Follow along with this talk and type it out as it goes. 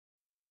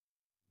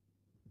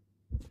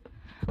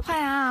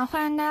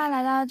欢迎大家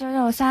来到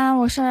993，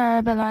我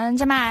是本轮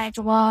正麦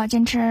主播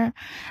坚持。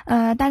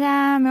大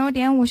家没有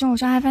点5星5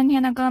星嗨翻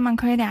天的哥们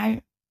可以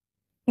点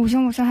5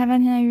星5星嗨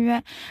翻天的预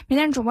约。明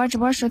天主播直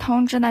播时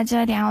通知的，记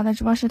得点我的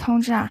直播时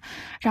通知啊。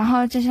然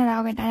后接下来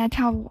我给大家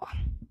跳舞。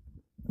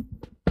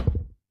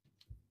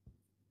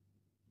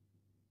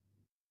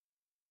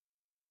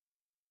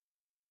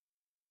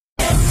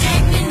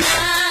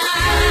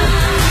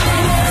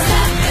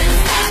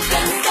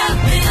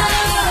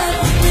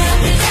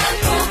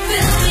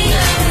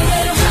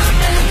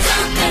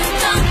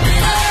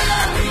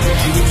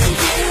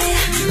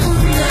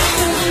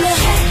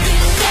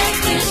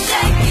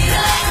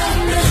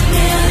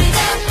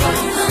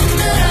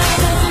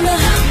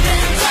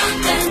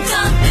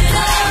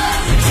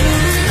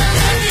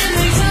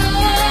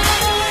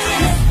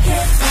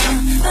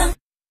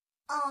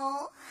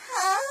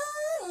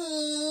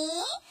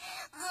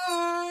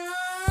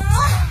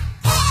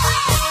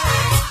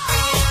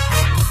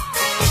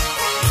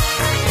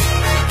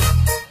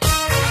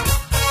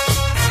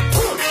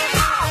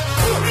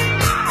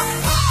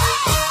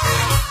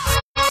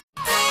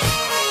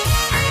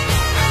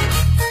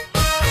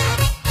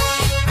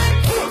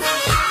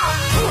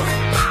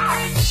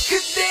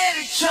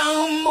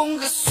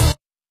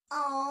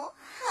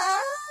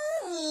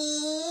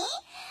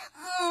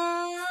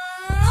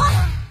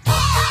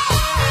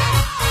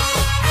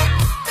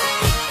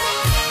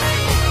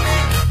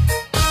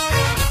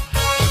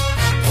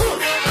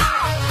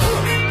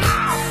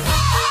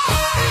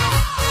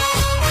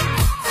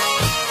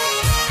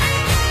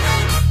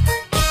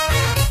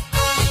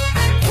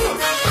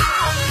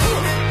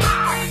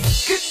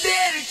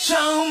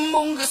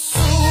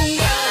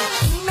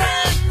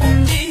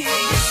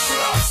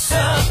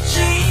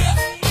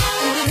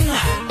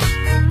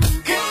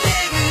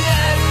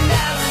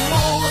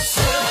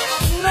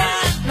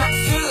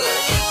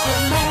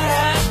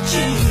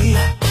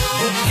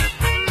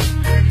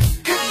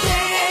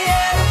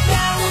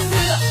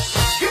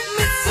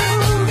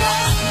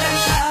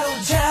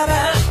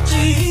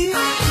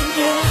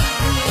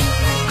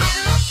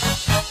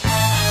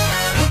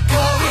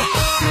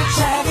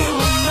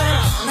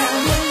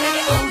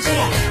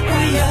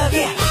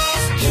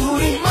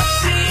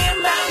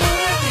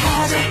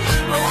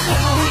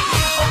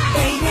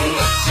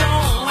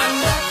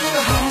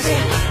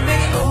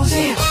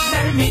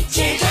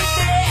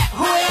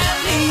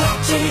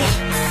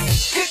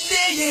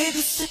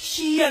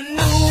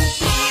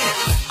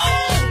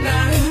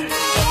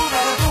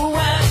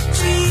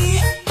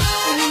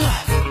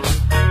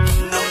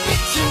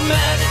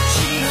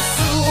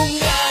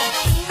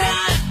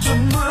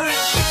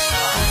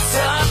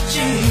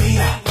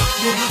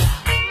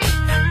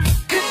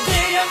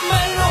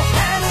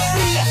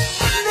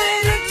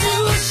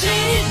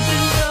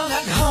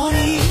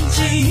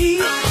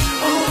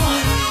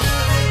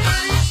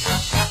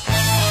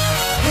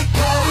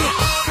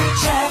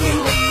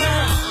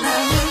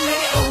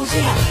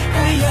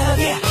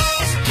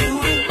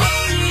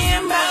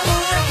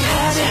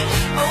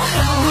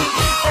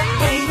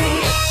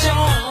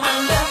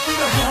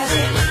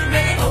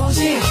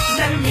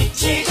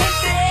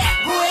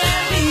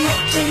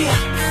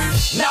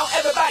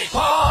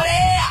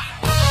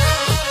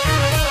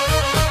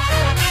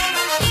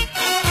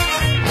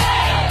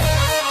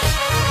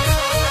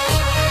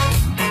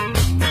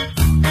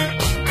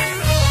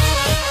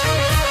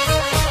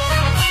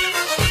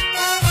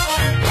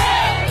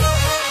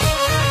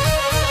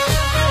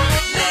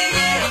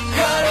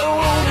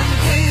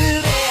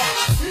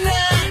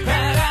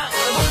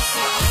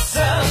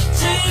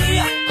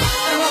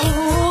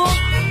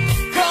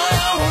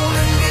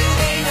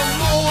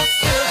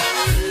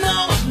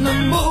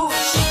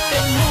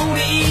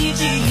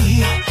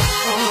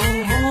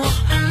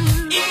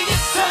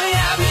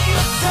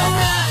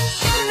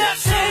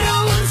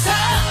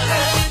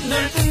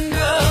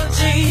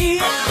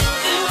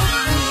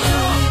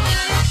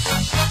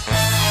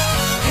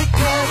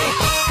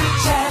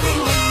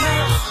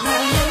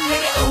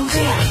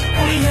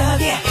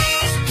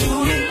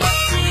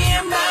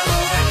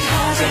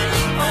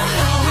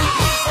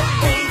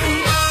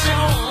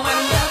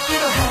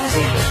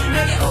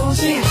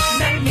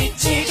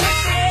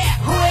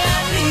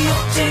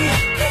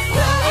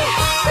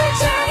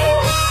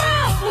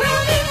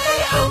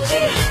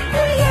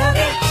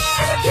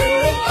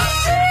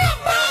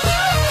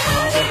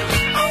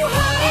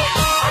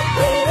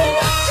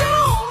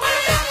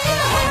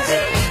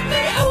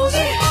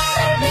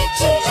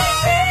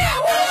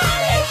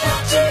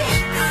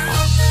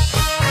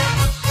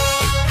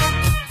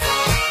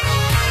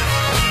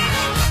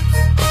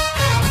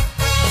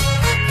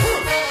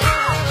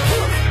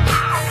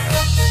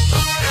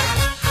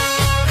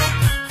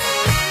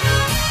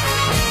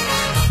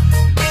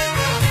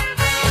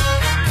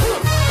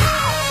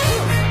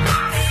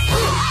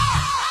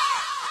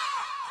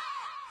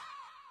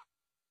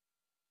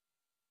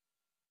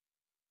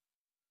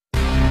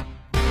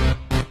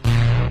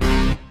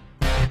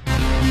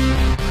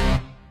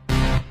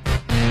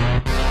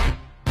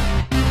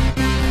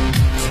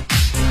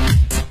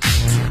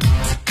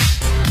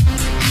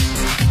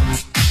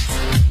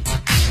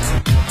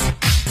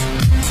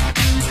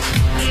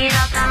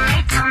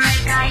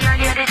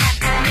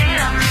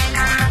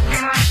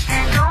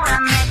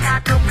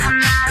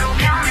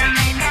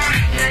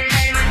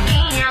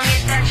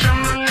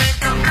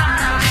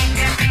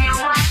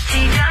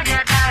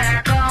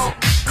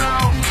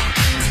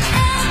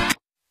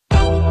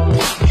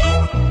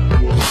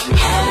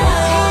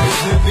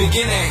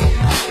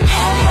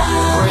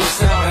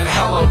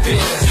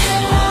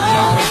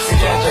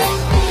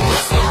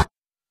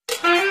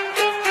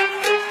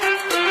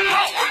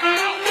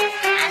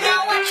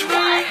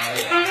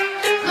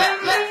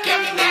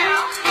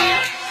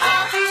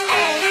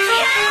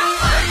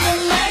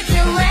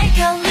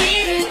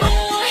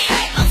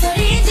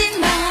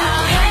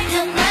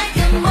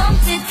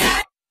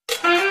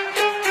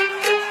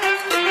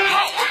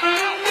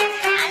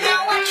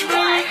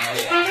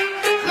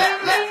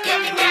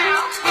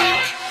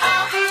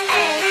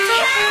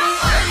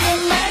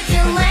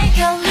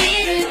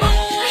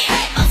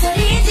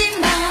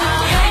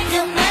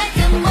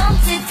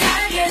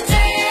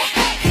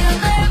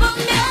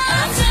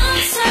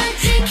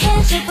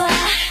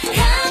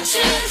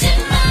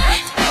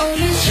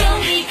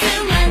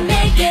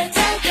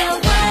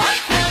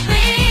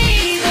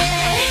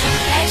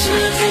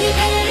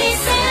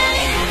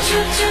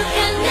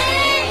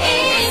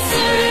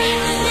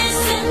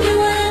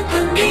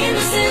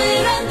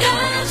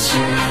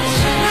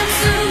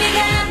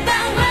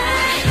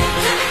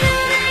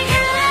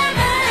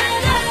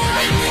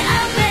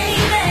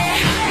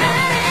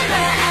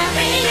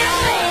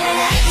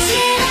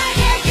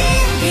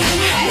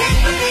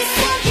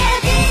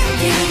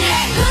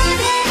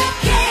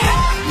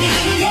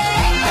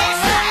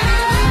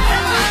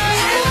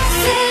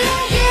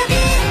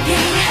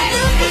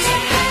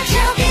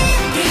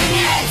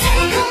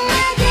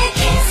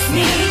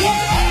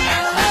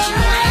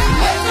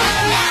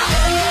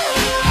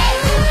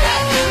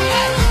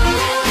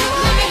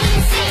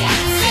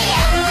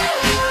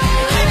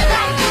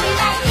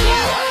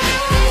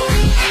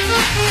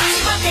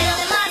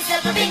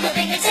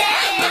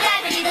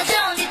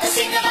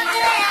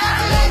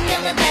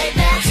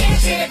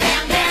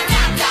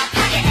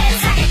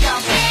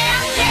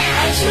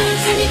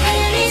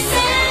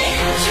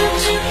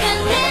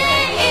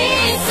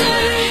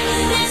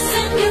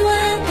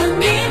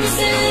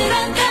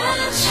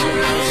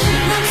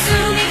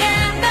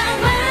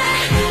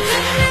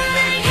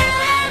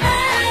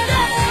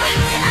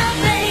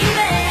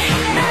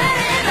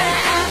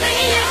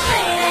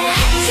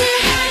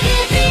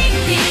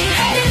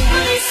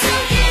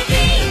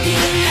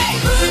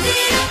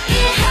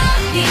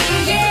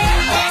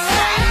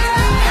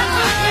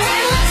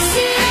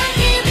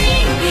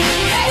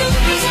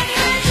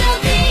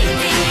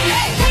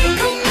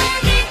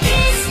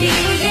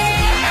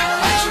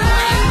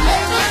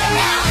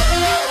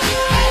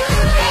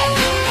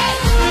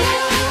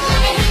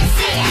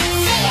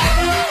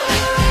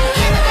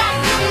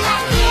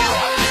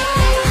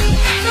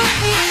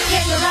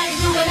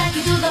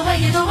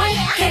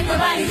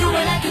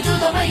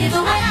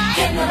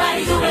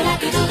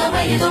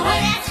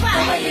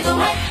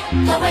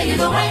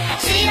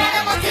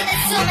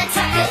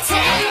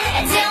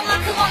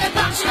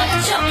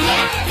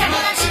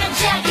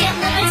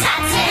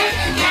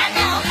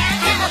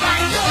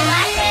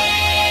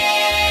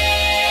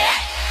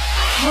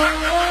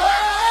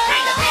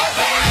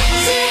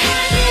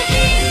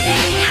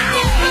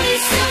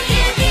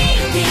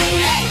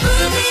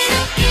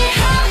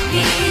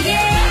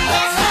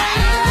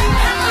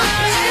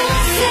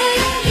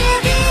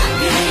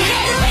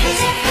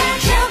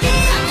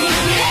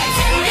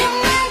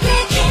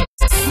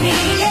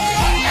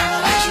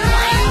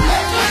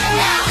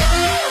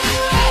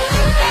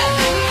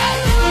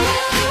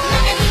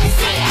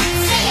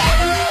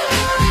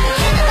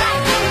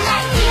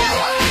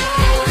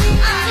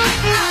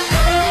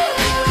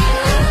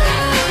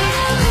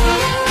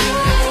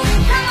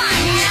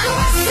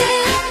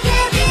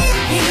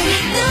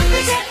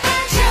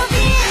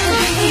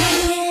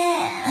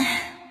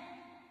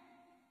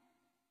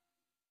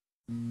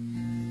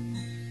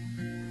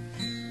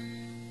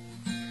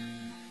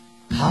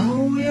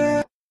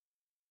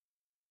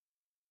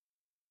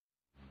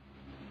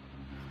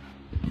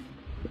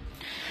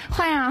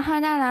欢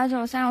迎大家来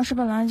到93，我是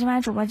本轮今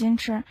晚主播金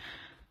池。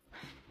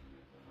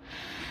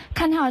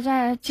看挑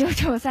在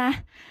993，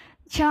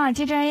全网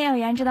机真业有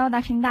颜值的我的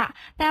频道，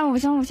大家5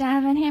星5星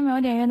还分听没有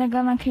点阅的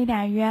哥们可以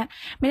点约。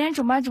每天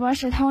主播直播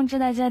时通知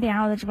的记得点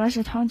上我的直播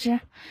时通知。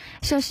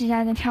休息一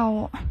下再跳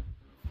舞。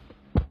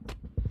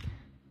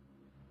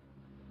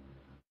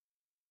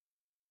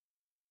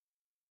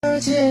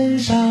肩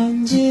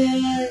上肩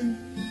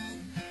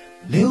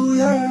，6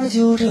月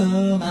就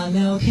遮满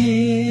了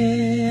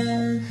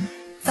天。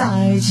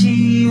再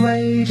起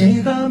为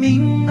这个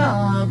明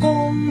阿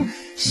公，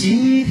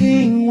细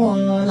听我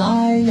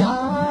来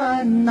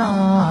言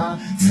呐，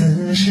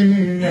此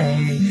事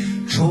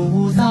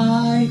出在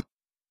1 2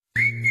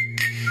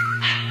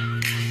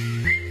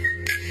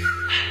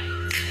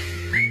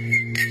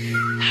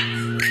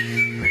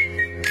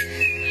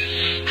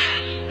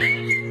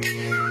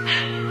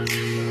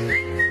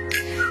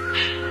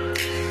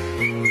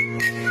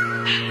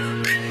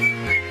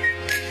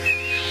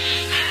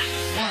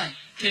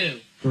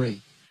 3。2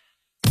 3。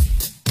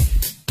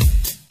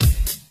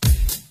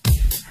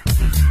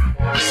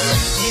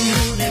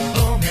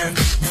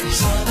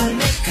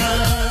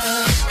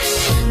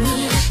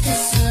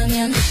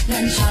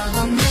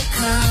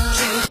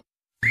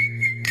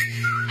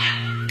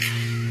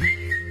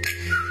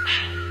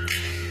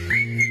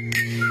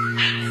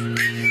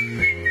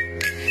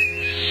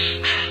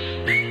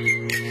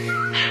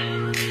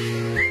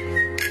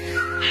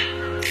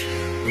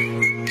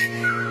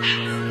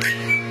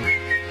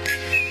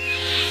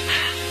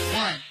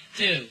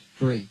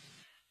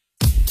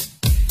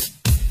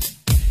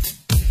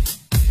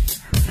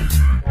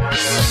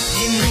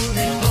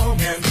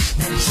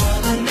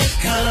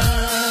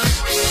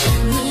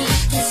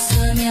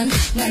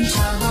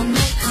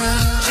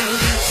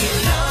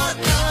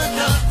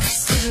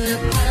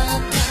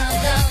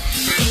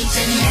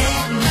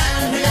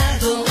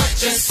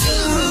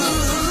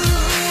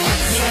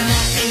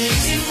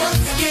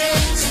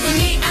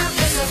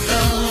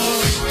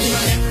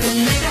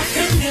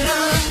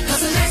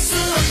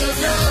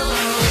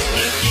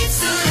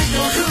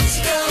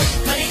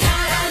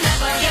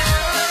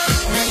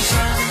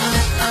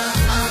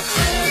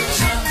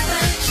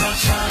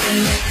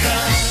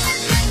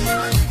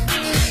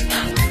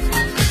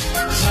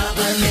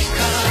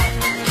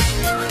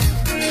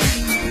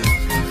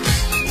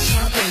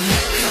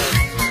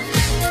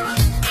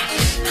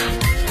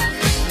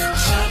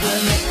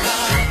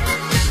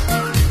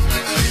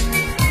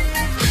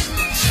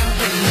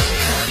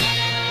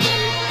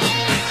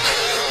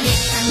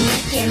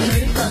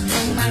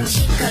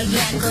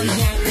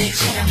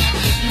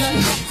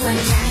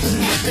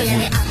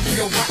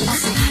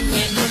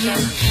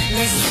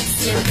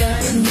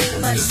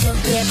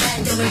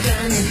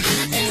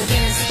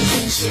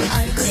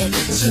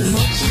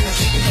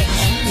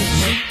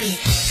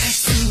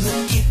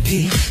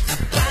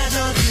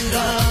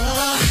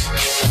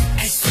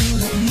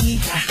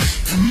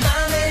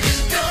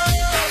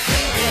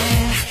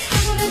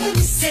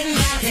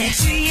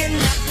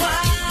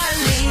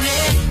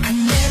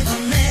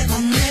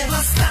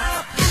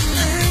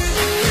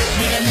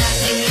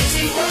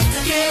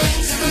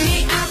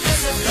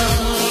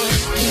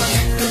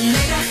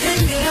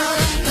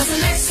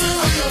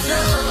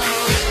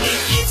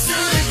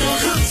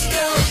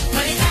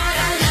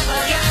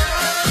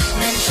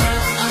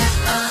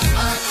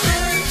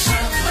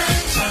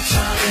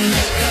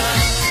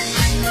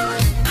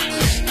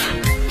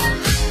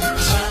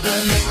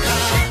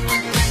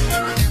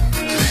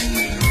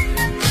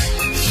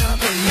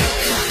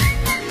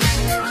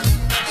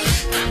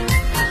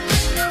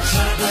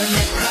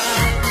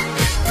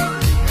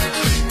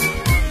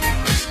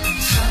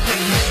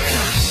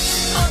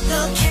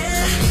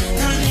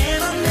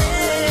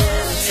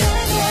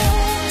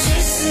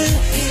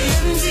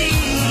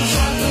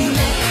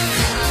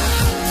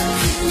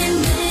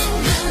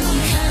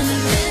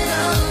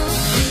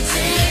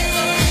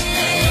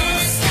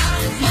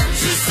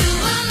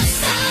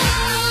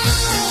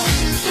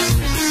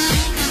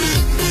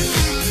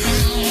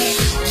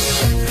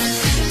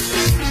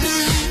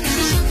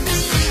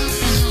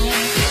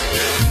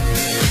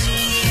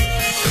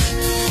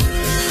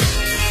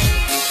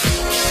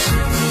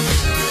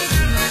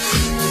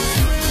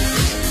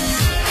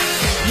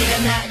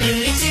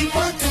 나를 잊지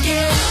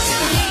못하게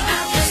자꾸 네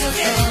앞에서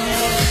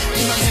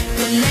이만 자꾸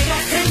내가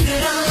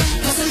흔들어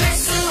벗어날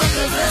수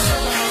없거든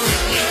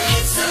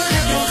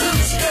입술하고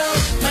훔치고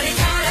머리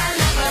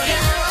달아나버려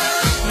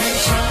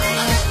멈춰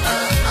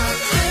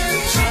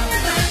멈춰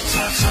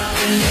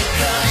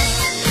멈춰